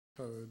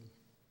code.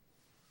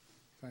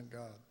 Thank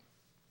God.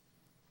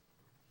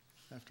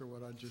 After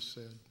what I just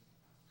said.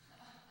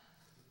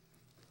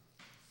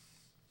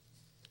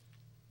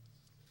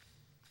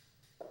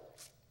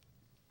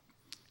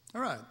 All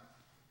right.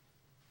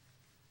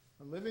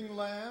 A living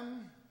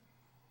lamb,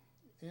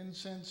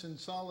 incense in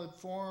solid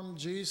form,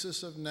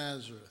 Jesus of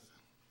Nazareth.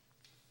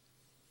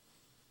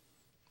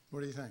 What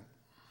do you think?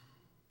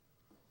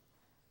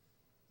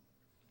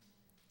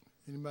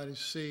 Anybody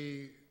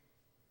see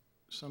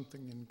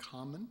something in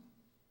common?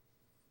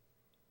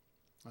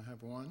 I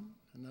have one,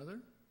 another,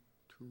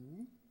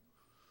 two,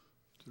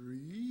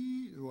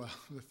 three. Well,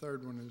 the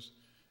third one is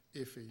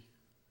iffy.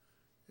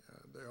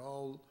 They're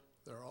all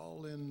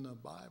in the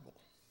Bible.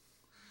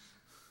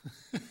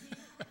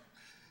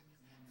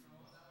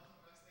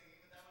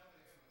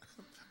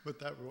 But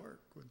that would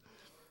work.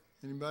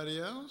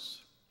 Anybody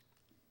else?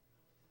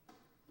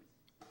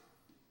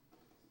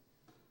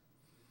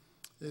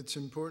 It's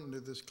important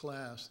to this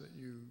class that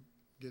you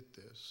get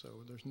this,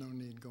 so there's no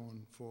need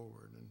going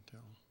forward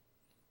until,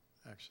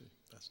 actually,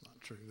 that's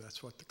not true.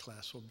 That's what the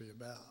class will be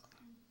about.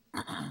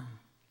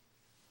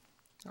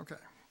 Okay.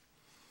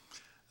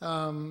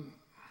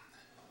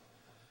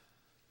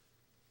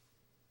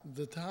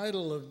 The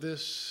title of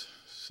this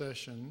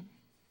session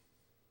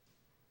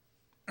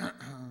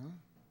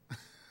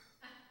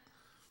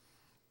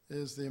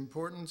is The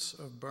Importance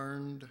of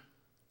Burned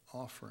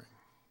Offering.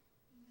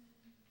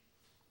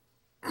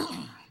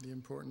 The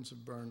importance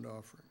of burned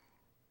offering.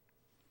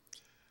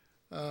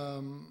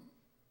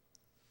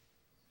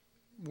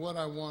 What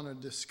I want to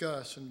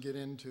discuss and get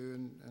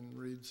into and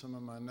read some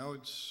of my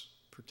notes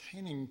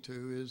pertaining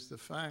to is the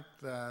fact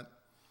that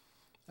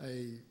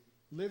a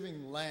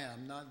living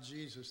lamb, not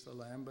Jesus the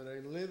lamb, but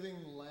a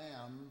living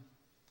lamb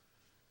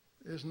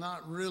is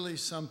not really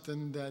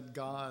something that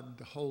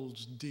God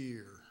holds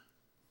dear.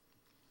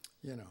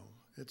 You know,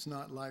 it's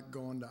not like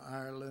going to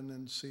Ireland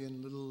and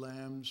seeing little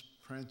lambs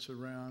prance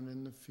around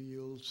in the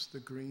fields, the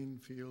green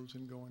fields,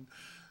 and going,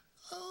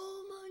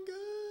 oh my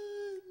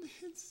God,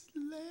 it's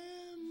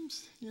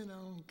lambs. You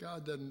know,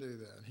 God doesn't do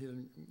that. He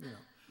doesn't, you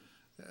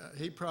know,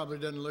 he probably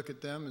doesn't look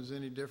at them as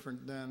any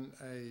different than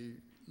a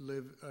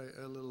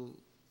little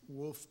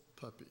wolf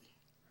puppy.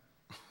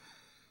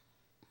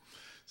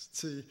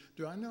 See,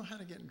 do I know how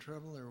to get in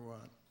trouble or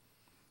what?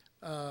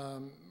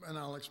 And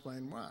I'll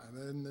explain why.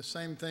 And the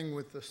same thing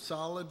with the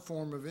solid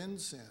form of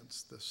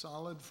incense. The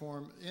solid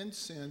form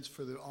incense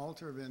for the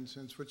altar of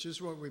incense, which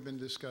is what we've been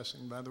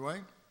discussing, by the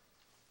way.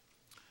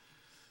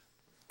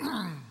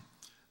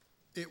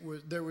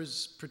 There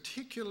was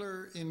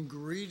particular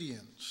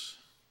ingredients,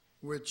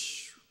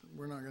 which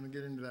we're not going to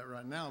get into that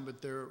right now,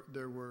 but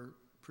there were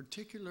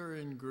particular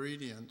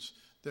ingredients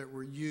that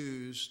were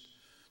used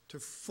to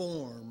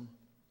form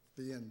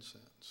the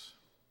incense.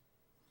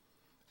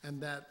 And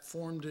that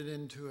formed it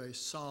into a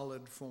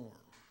solid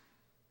form.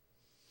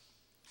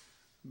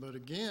 But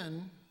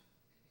again,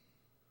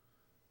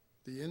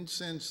 the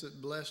incense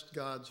that blessed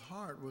God's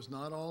heart was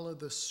not all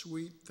of the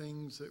sweet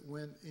things that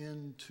went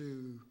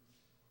into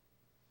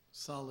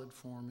solid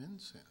form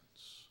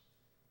incense.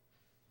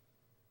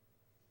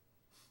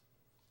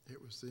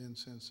 It was the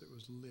incense that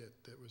was lit,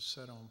 that was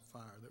set on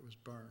fire, that was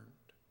burned.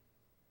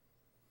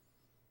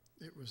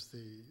 It was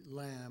the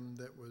lamb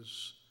that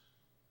was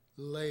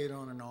laid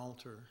on an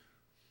altar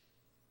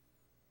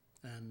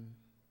and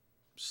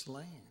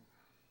slain.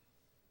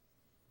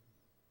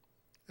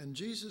 And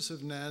Jesus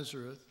of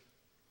Nazareth,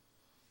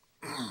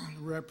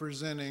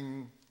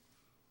 representing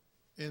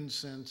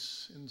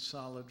incense in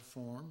solid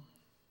form.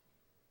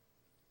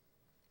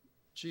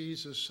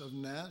 Jesus of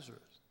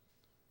Nazareth,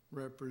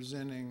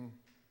 representing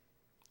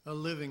a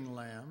living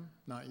lamb,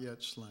 not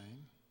yet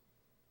slain.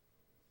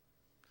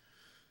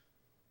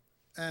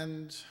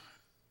 And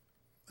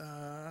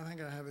I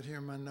think I have it here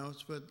in my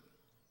notes, but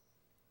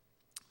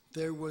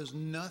there was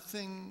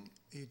nothing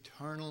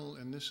eternal,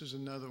 and this is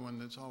another one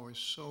that's always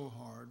so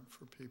hard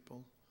for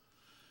people,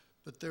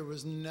 but there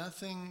was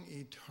nothing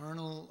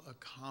eternal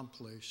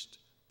accomplished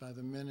by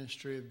the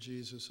ministry of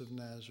Jesus of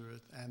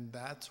Nazareth, and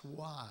that's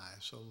why,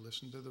 so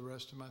listen to the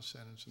rest of my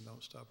sentence and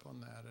don't stop on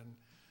that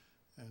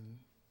and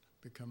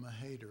become a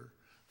hater.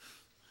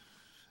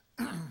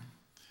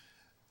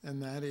 And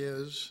that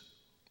is,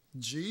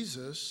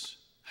 Jesus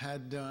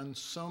had done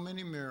so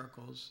many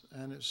miracles,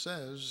 and it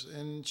says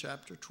in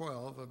chapter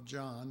 12 of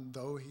John,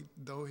 though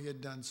he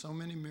had done so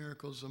many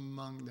miracles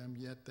among them,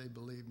 yet they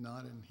believed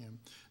not in him.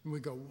 And we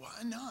go,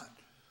 why not?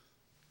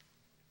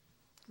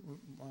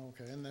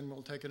 Okay, and then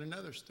we'll take it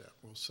another step.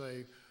 We'll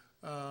say,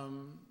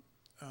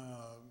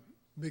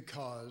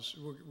 because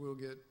we'll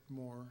get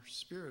more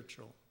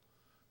spiritual.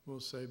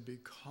 We'll say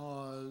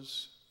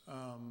because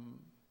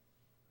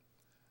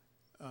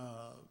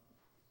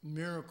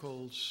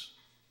miracles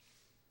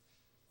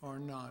are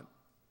not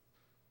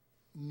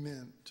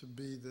meant to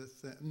be the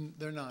thing.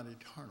 They're not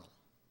eternal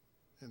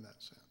in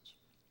that sense.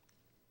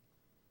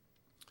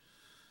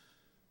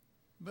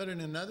 But in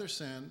another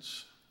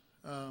sense,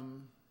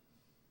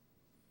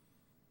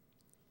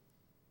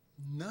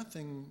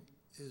 nothing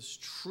is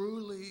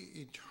truly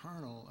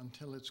eternal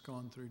until it's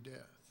gone through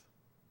death.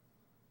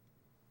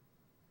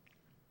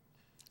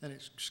 and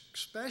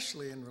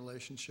especially in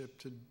relationship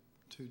to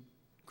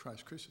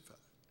Christ crucified.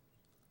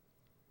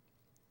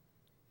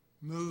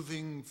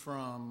 Moving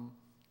from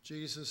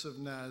Jesus of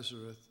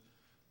Nazareth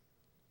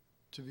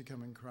to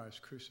becoming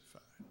Christ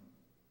crucified.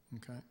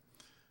 Okay?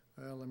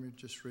 Well, let me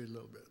just read a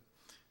little bit.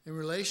 In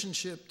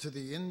relationship to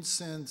the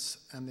incense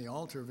and the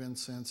altar of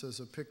incense as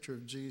a picture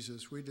of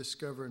Jesus, we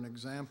discover an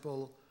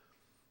example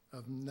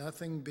of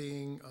nothing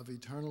being of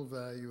eternal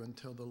value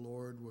until the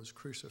Lord was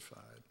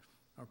crucified.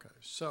 Okay,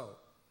 so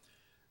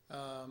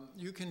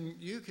you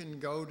can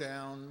go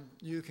down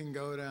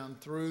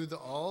through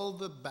all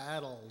the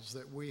battles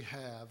that we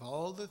have,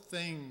 all the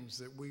things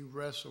that we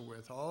wrestle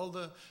with,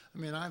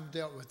 I've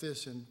dealt with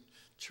this in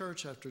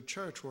church after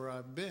church where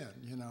I've been,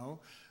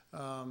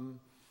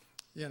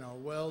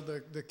 well,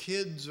 the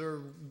kids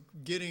are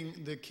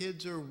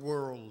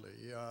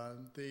worldly.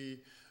 The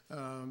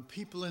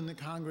people in the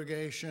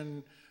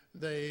congregation,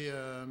 they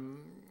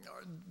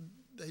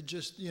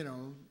just,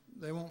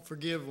 they won't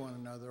forgive one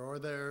another, or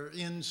they're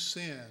in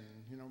sin.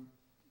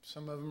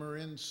 Some of them are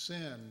in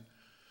sin.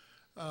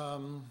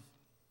 I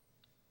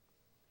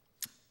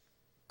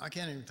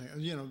can't even think.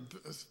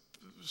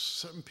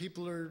 Some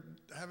people are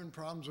having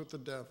problems with the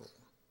devil.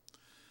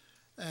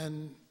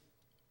 And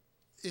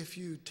if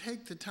you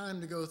take the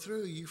time to go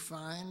through, you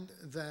find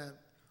that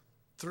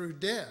through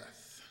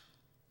death,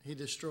 he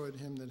destroyed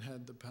him that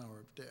had the power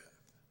of death.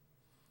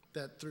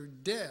 That through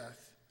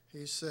death,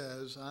 he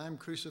says, I am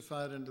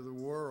crucified unto the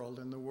world,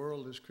 and the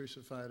world is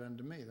crucified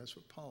unto me. That's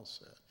what Paul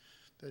said.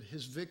 That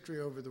his victory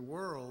over the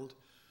world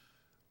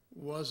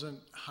wasn't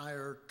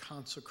higher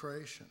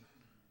consecration.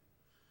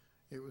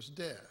 It was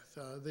death.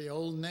 The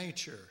old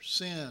nature,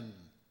 sin,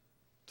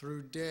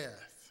 through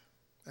death,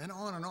 and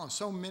on and on.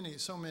 So many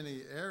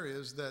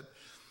areas that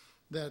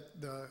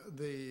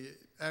the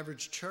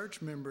average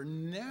church member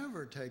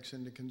never takes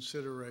into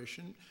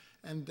consideration,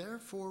 and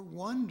therefore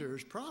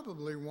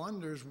probably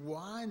wonders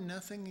why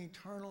nothing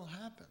eternal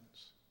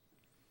happens.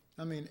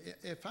 I mean,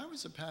 if I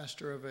was a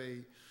pastor of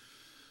a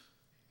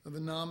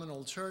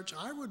nominal church,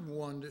 I would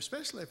wonder,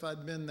 especially if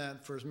I'd been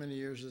that for as many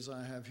years as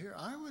I have here,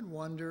 I would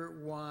wonder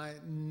why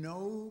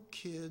no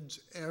kids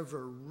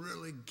ever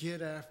really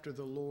get after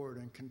the Lord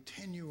and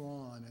continue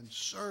on and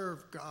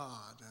serve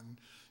God, and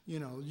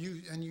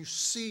you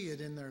see it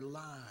in their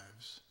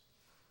lives,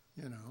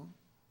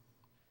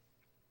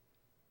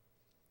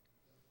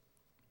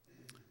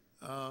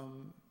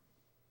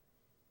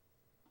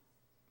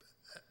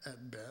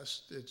 At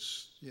best,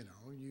 it's,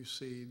 you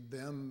see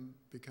them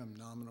become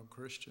nominal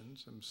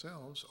Christians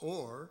themselves,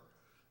 or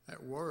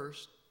at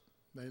worst,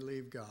 they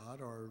leave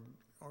God, or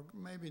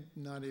maybe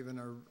not even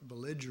are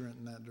belligerent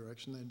in that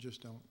direction. They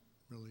just don't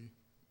really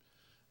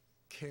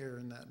care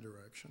in that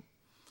direction.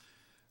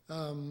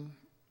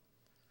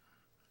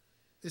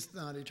 It's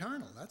not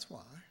eternal, that's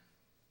why.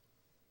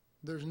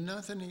 There's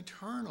nothing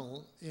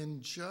eternal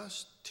in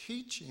just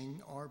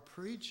teaching or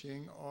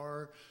preaching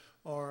or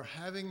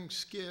having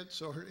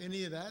skits or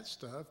any of that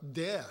stuff.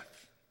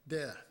 Death.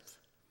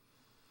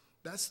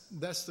 That's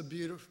the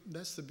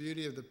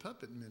beauty of the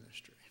puppet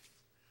ministry.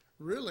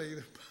 Really,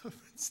 the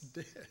puppet's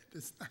dead.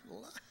 It's not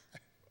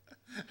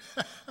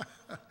alive.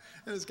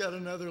 And it's got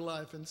another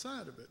life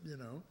inside of it,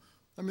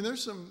 I mean,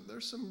 there's some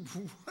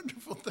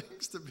wonderful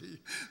things to be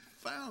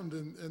found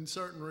in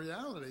certain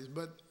realities,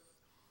 but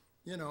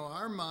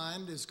our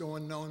mind is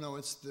going, no,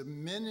 it's the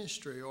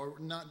ministry, or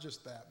not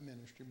just that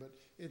ministry, but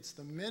it's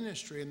the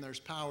ministry, and there's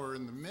power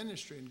in the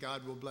ministry, and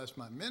God will bless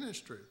my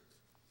ministry.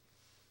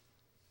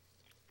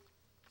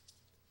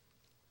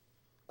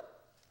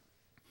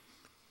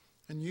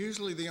 And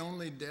usually the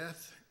only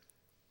death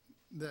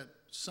that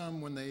some,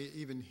 when they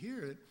even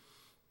hear it,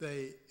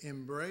 they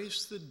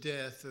embrace the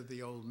death of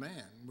the old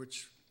man,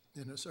 which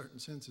in a certain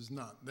sense is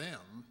not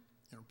them.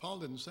 Paul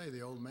didn't say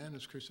the old man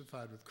is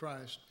crucified with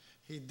Christ.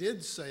 He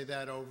did say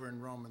that over in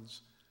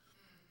Romans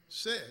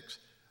 6,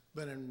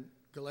 but in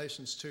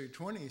Galatians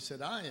 2:20 he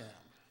said, I am.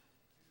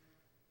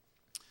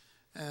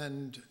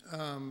 And,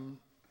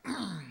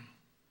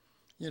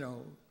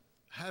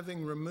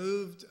 having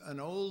removed an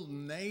old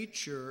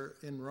nature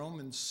in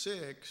Romans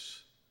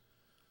 6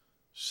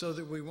 so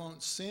that we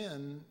won't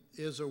sin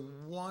is a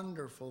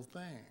wonderful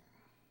thing.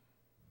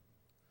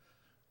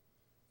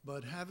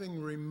 But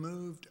having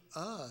removed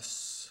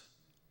us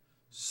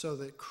so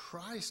that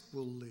Christ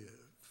will live,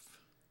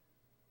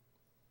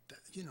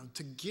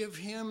 to give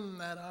him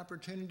that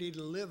opportunity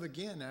to live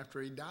again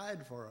after he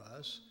died for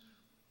us,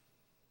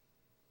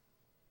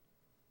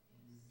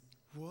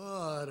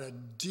 what a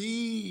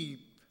deep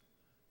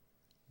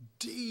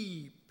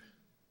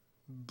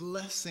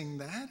blessing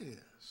that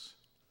is.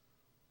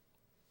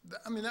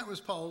 I mean, that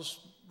was Paul's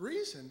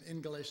reason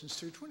in Galatians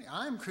 2:20.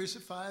 I am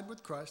crucified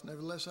with Christ,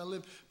 nevertheless I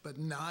live, but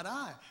not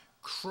I.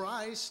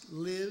 Christ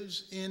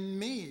lives in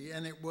me.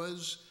 And it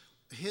was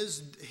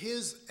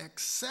his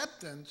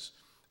acceptance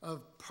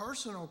of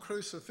personal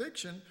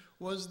crucifixion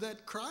was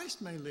that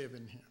Christ may live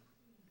in him.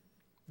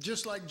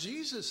 Just like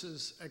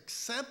Jesus'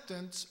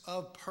 acceptance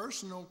of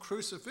personal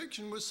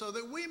crucifixion was so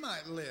that we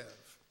might live.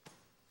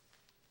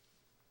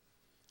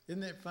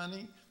 Isn't it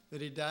funny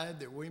that he died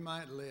that we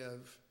might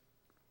live.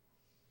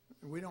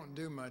 We don't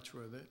do much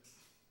with it.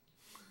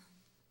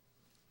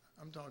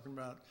 I'm talking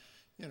about,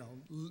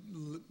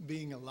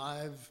 being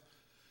alive,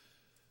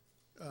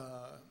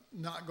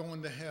 not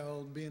going to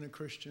hell, being a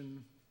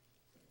Christian.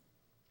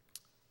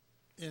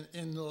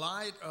 In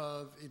light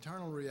of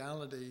eternal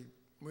reality,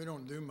 we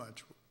don't do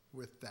much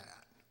with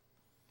that.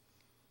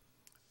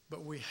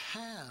 But we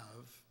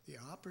have the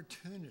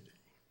opportunity.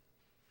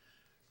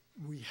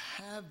 We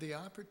have the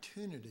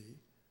opportunity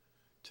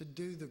to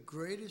do the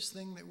greatest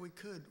thing that we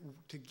could,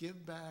 to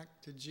give back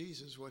to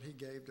Jesus what he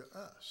gave to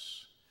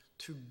us.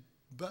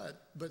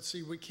 But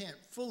see, we can't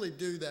fully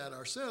do that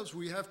ourselves.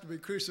 We have to be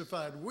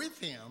crucified with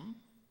him.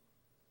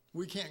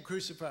 We can't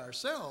crucify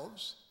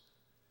ourselves.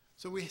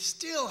 So we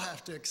still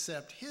have to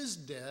accept his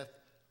death,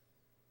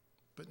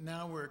 but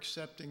now we're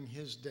accepting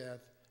his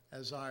death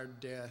as our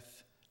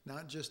death,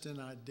 not just in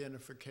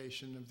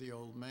identification of the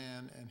old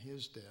man and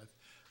his death,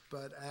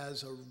 but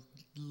as a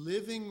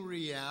living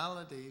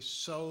reality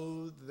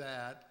so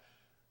that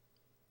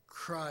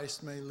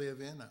Christ may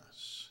live in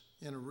us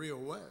in a real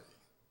way.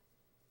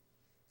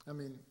 I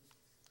mean,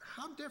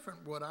 how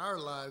different would our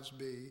lives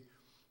be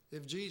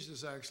if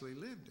Jesus actually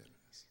lived in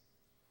us?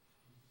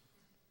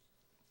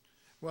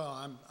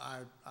 Well,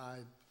 I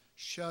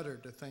shudder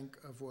to think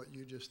of what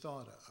you just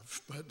thought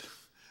of,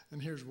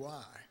 and here's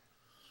why.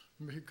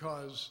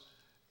 Because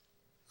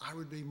I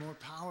would be more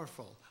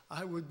powerful.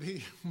 I would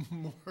be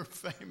more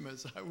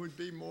famous. I would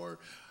be more,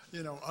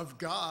 of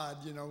God,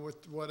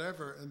 with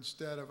whatever,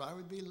 instead of I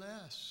would be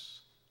less,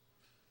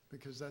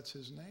 because that's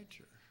his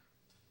nature.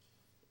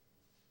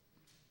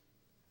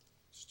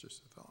 It's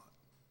just a thought.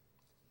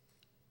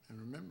 And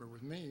remember,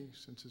 with me,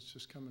 since it's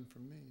just coming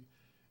from me,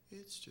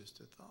 it's just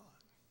a thought.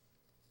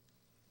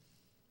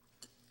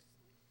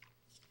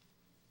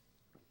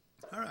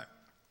 All right.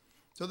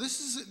 So this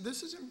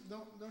is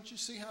don't you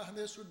see how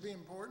this would be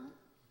important?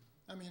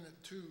 I mean,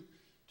 to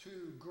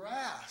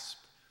grasp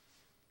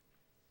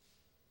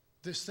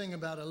this thing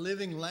about a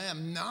living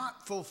lamb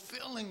not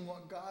fulfilling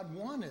what God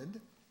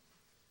wanted,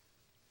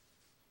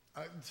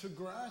 to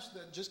grasp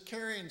that just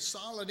carrying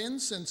solid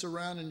incense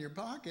around in your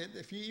pocket,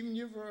 if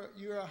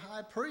you're a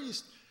high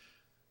priest,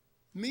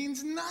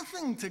 means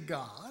nothing to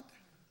God.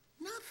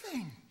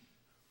 Nothing.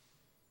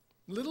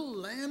 Little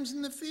lambs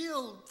in the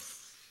field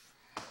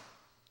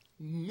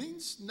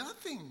means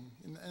nothing.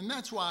 And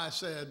that's why I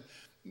said,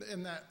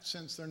 in that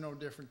sense, they're no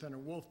different than a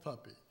wolf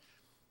puppy.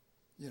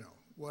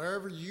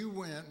 Wherever you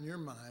went in your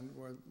mind,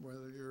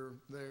 whether you're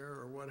there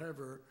or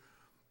whatever,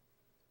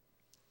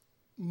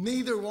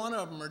 neither one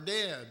of them are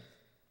dead.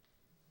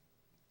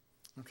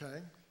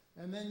 Okay?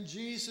 And then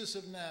Jesus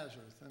of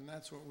Nazareth, and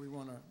that's what we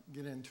want to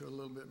get into a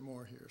little bit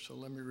more here. So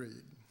let me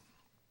read.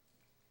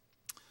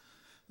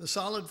 The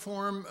solid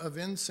form of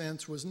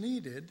incense was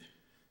needed,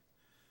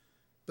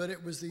 but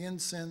it was the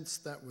incense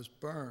that was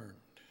burned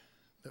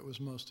that was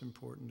most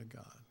important to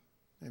God.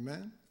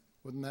 Amen?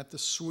 Wasn't that the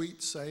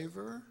sweet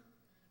savor?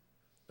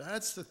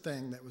 That's the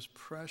thing that was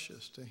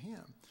precious to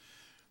him.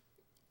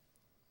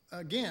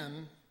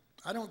 Again,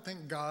 I don't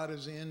think God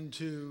is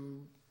into,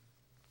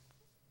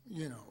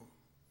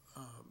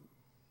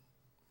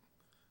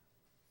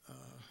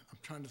 I'm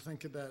trying to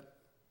think of that.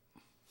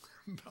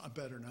 I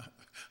better not.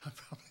 I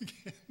probably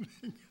can't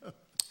think of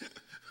it.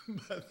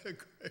 By the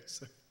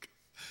grace of God.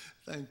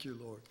 Thank you,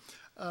 Lord.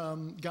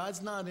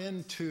 God's not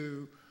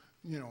into,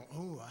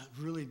 I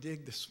really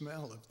dig the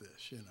smell of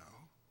this,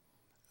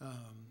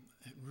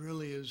 It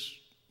really is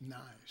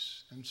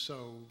nice. And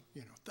so,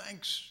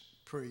 thanks,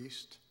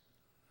 priest,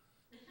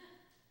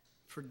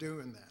 for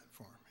doing that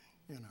for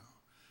me,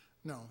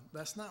 No,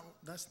 that's not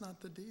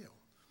the deal.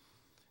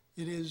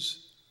 It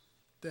is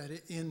that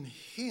in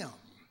him,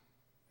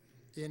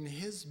 in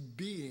his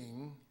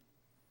being,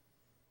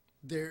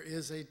 there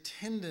is a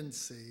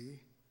tendency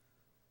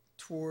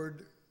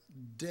toward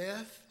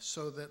death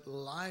so that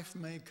life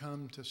may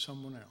come to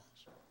someone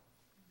else.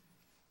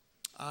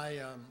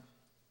 I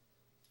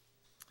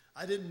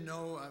didn't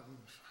know,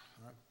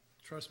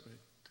 trust me,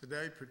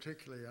 today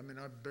particularly, I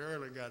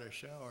barely got a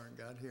shower and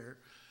got here.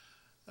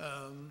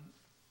 I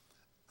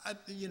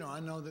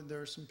know that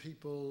there are some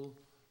people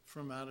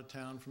from out of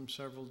town, from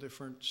several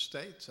different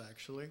states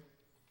actually,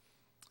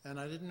 and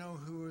I didn't know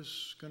who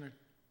was going to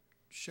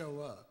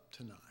show up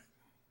tonight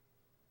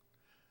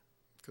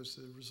because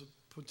there was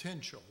a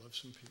potential of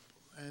some people.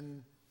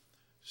 And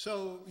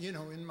so,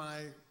 in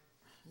my,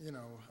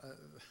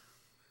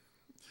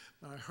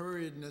 my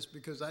hurriedness,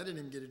 because I didn't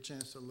even get a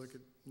chance to look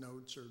at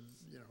notes or,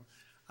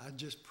 I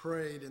just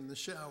prayed in the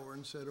shower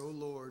and said, oh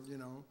Lord,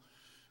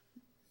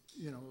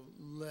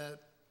 let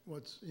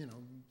what's,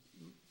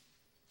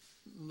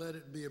 let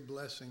it be a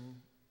blessing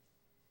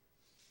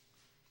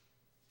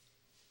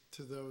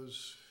to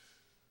those,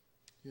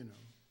 who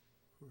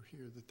are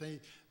here, that they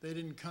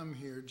didn't come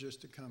here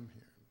just to come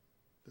here,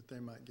 that they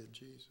might get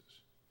Jesus.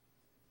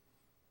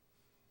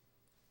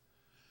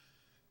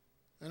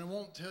 And I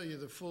won't tell you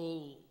the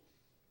full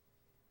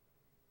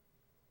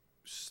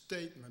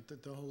statement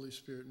that the Holy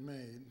Spirit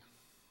made,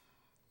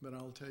 but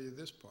I'll tell you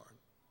this part.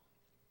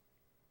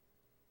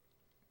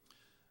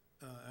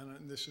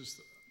 and this is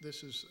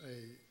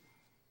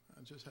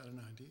I just had an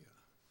idea.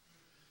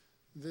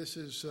 This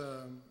is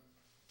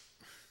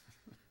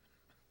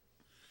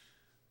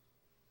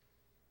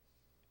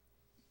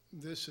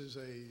this is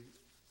a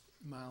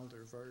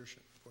milder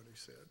version of what he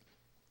said.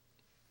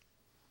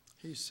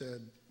 He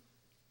said,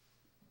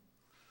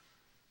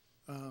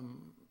 well,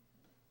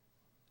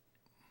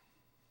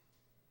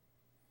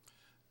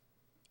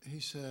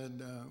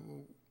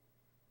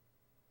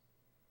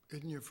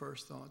 isn't your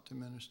first thought to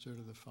minister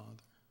to the Father?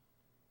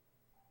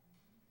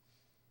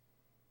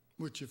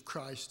 Which if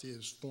Christ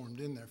is formed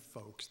in there,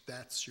 folks,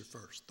 that's your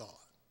first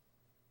thought.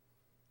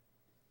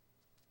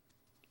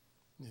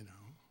 You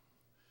know,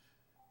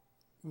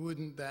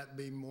 wouldn't that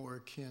be more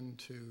akin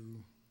to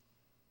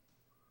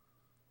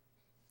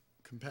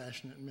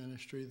compassionate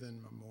ministry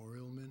than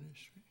memorial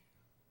ministry?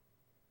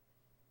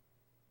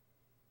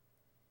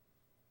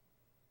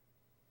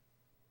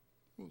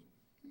 Well,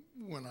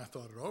 when I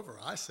thought it over,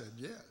 I said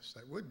yes,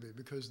 that would be,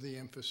 because the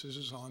emphasis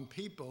is on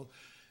people.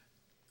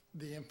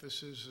 The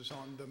emphasis is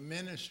on the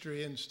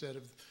ministry instead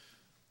of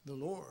the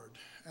Lord.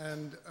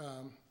 And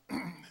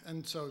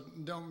so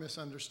don't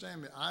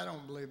misunderstand me. I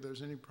don't believe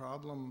there's any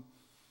problem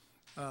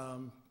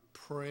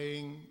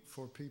praying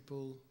for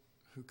people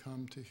who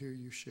come to hear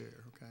you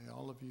share, okay?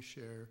 All of you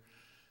share,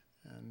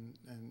 and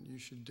you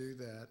should do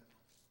that.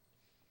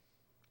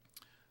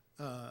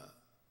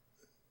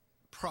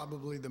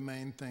 Probably the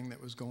main thing that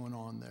was going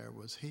on there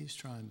was he's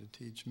trying to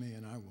teach me,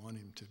 and I want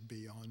him to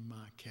be on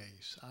my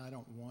case. I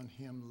don't want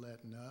him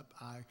letting up.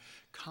 I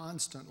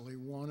constantly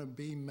want to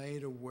be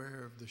made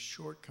aware of the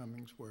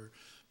shortcomings where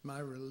my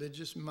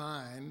religious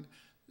mind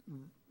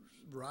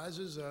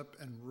rises up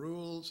and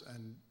rules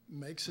and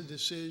makes a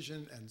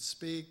decision and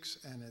speaks,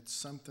 and it's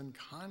something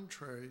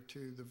contrary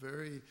to the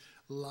very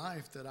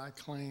life that I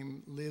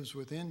claim lives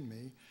within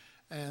me.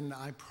 And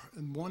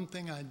one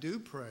thing I do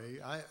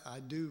pray, I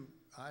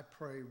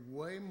pray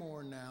way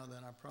more now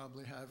than I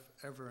probably have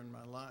ever in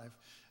my life.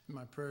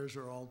 My prayers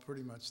are all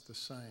pretty much the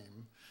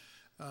same.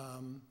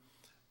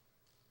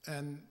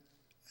 And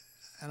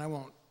I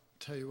won't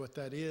tell you what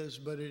that is,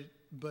 but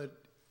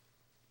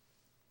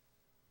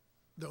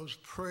those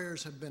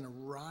prayers have been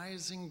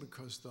arising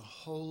because the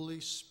Holy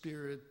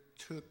Spirit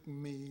took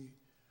me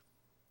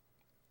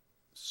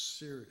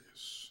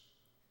serious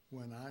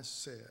when I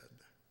said,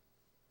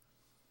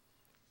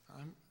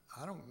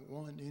 I don't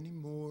want any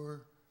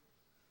more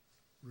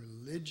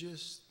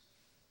religious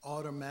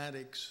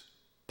automatics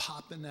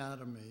popping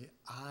out of me.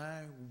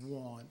 I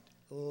want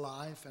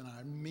life, and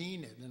I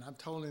mean it. And I've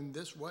told him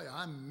this way,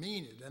 I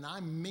mean it, and I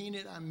mean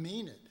it, I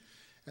mean it.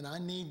 And I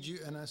need you,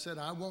 and I said,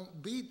 I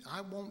won't be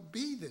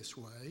this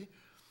way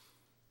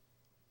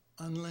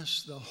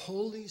unless the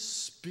Holy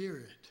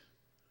Spirit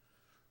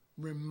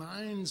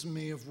reminds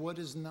me of what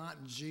is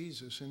not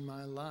Jesus in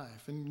my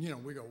life. And, you know,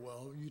 we go,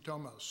 well, you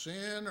talking about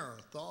sin or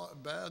a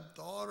bad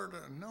thought?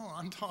 No,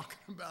 I'm talking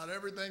about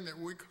everything that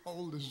we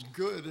hold as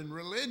good in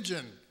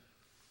religion.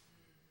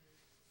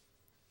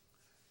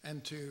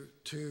 And to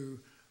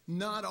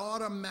not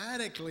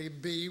automatically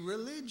be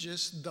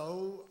religious,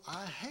 though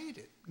I hate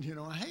it. You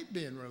know, I hate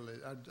being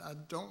religious. I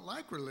don't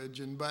like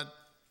religion, but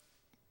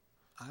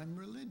I'm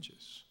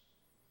religious.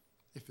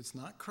 If it's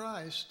not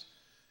Christ,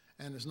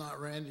 and it's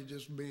not Randy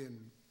just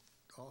being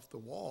off the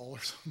wall or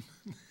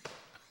something,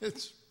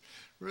 it's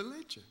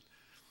religion.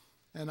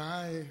 And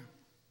I'm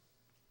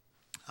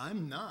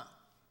not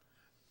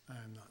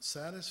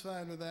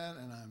satisfied with that,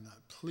 and I'm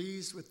not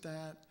pleased with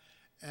that.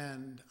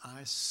 And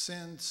I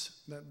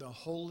sense that the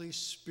Holy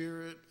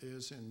Spirit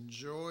is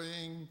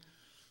enjoying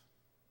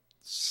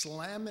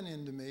slamming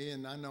into me.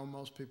 And I know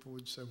most people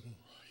would say, well,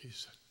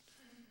 he's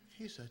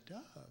a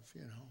dove,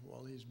 you know.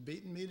 Well, he's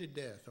beating me to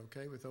death,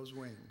 okay, with those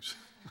wings.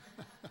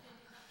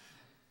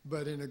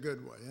 But in a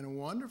good way, in a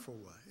wonderful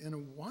way, in a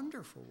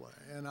wonderful way.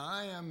 And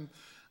I am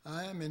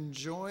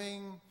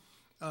enjoying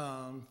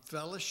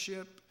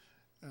fellowship.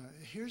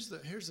 Here's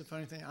the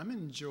funny thing. I'm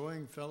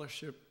enjoying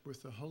fellowship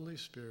with the Holy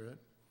Spirit,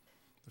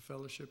 the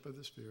fellowship of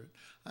the Spirit.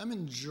 I'm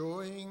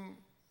enjoying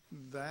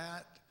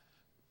that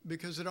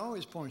because it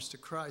always points to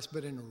Christ,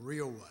 but in a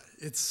real way.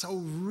 It's so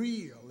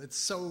real. It's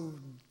so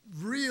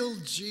real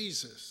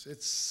Jesus.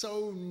 It's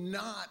so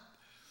not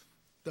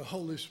the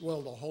Holy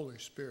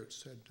Spirit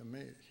said to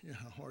me, you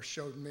know, or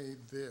showed me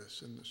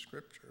this in the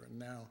Scripture, and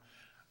now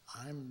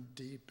I'm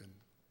deep and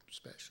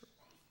special,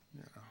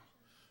 you know.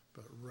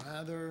 But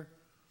rather,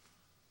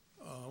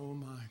 oh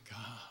my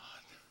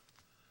God,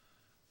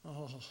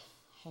 oh,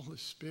 Holy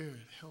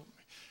Spirit, help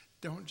me.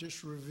 Don't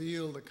just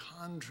reveal the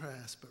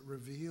contrast, but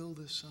reveal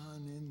the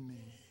Son in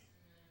me.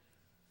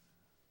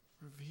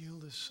 Reveal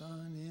the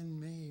Son in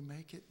me.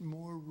 Make it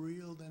more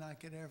real than I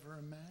could ever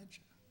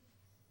imagine.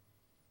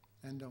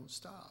 And don't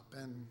stop.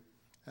 And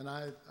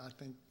I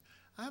think,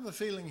 I have a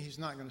feeling he's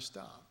not going to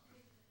stop,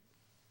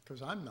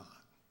 because I'm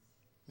not,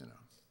 you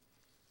know.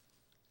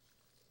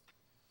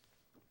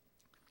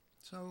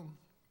 So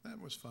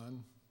that was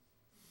fun.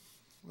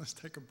 Let's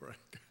take a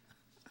break.